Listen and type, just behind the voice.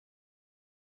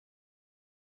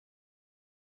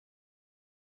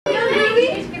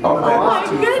Oh my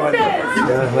goodness!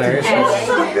 Yeah, hilarious.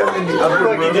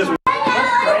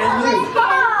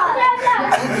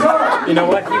 You know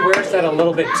what? He wears that a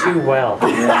little bit too well.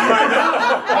 That's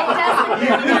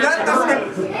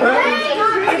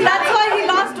why he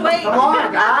lost weight. Come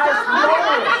on, guys!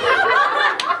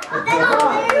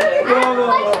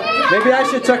 Maybe I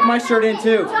should tuck my shirt in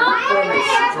too.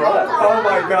 Oh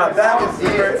my God, that was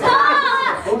great.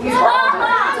 He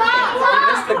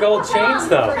missed the gold chains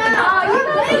though.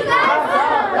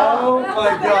 Oh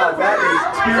my God, that is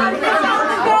too.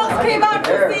 Girls came out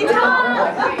to see Tom.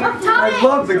 I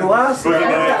love the glasses. Boogie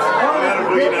nights.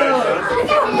 Boogie nights,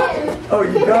 huh? Oh,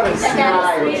 you gotta see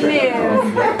that. Is good.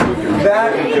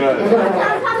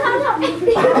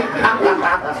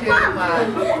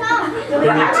 We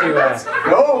need to.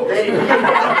 Go, baby.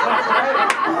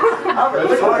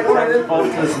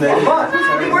 What's his name? Come on,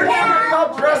 we're all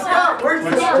dressed up. Where's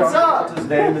this? What's up? What's his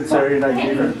name and Saturday Night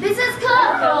Fever? This is cool.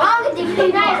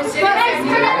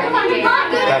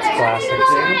 That's classic.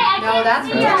 No, that's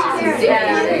from Texas.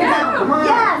 Come on.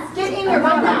 Yes, get in your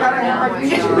mouth.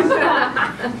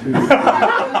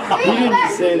 He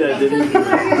didn't say that, did he?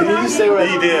 Did he just say what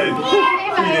He did. He did.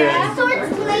 That's so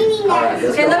it's cleaning now.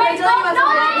 Okay, let me tell you what's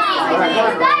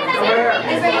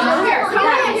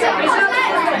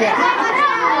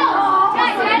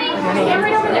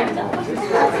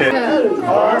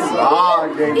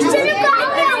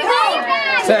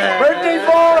Birthday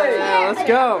boy! Yeah, let's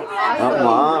go. Come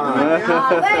on.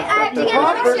 Come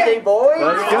on, birthday boy.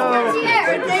 Let's go.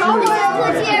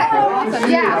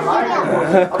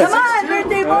 Come on,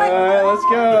 birthday boy. Alright, let's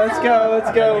go, let's go,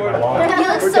 let's go.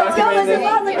 We're documenting this.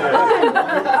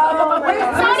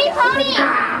 Sony Pony!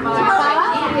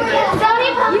 Sony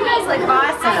Pony! You guys look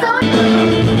awesome.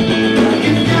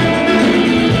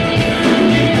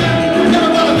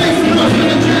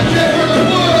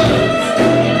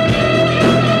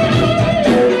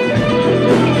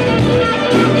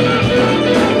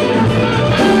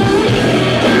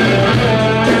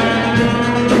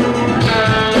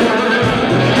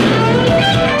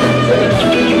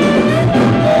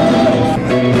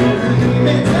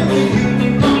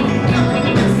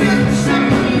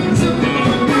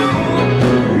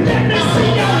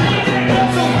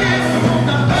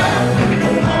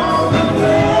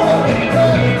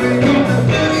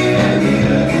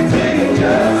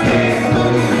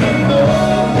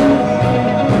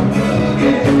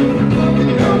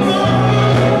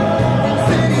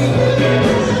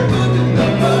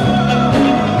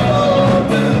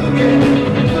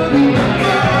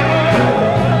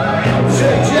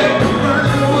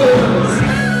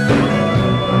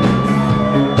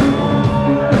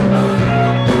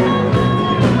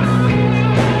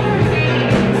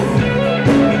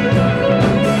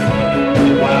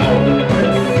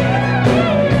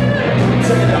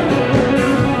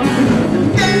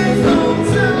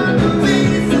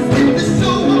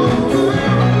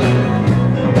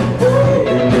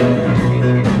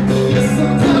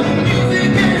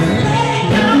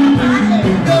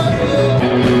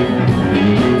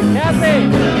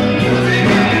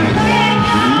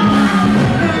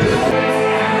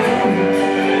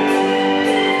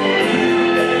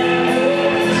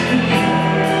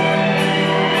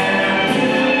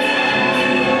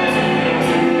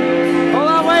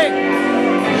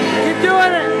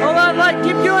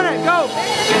 Keep doing it, go!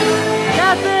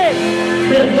 Kathy!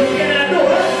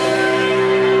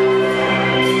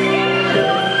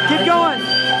 Keep going!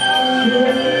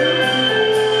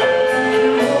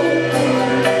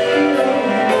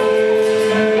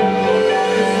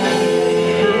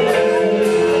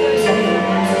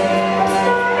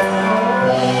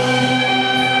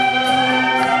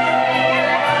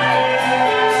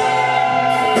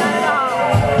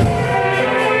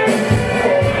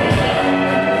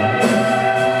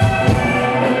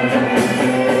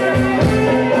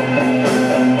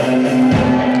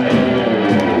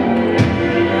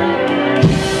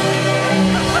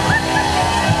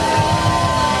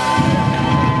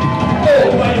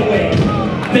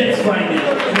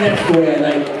 That's the way I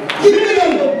like it. Give it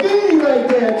up to Vinny right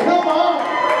there, come on!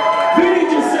 Vinny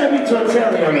just sent me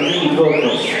Tortelli on the lead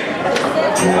vocals.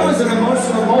 That was an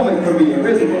emotional moment for me, it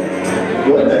really was.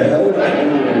 What the hell was that?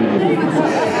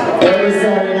 Every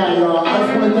Saturday night, y'all. I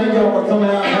just want to thank y'all for coming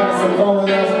out and having some fun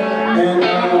with us. And I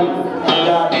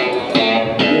got,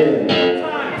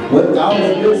 that was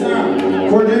a good time.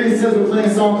 Cordelia says we're playing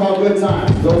a song called Good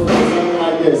Times. Goes something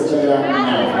like this, check it out now.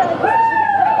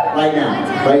 Right now,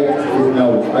 right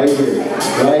here,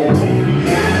 right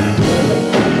here.